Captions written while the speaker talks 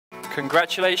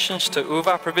Congratulations to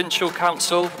Uva Provincial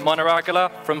Council, Moneragala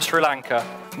from Sri Lanka.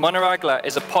 Moneragala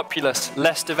is a populous,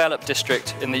 less developed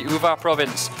district in the Uva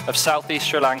province of southeast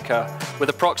Sri Lanka with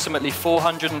approximately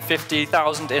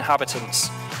 450,000 inhabitants.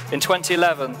 In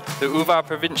 2011, the Uva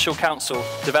Provincial Council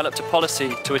developed a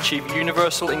policy to achieve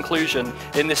universal inclusion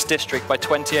in this district by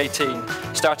 2018,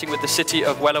 starting with the city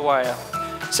of Wellawaya.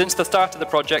 Since the start of the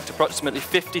project, approximately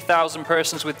 50,000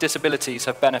 persons with disabilities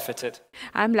have benefited.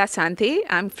 I'm Lasanthi.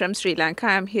 I'm from Sri Lanka.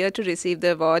 I'm here to receive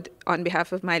the award on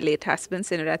behalf of my late husband,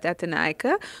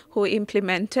 Attanayake, who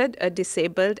implemented a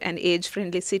disabled and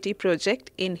age-friendly city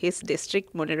project in his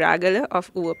district, Moneragala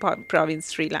of Uva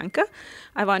Province, Sri Lanka.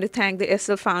 I want to thank the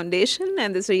SL Foundation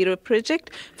and the Zero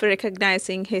Project for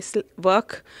recognizing his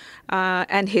work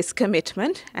and his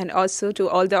commitment, and also to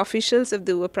all the officials of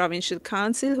the Uva Provincial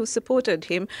Council who supported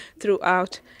him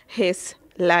throughout his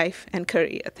life and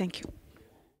career. Thank you.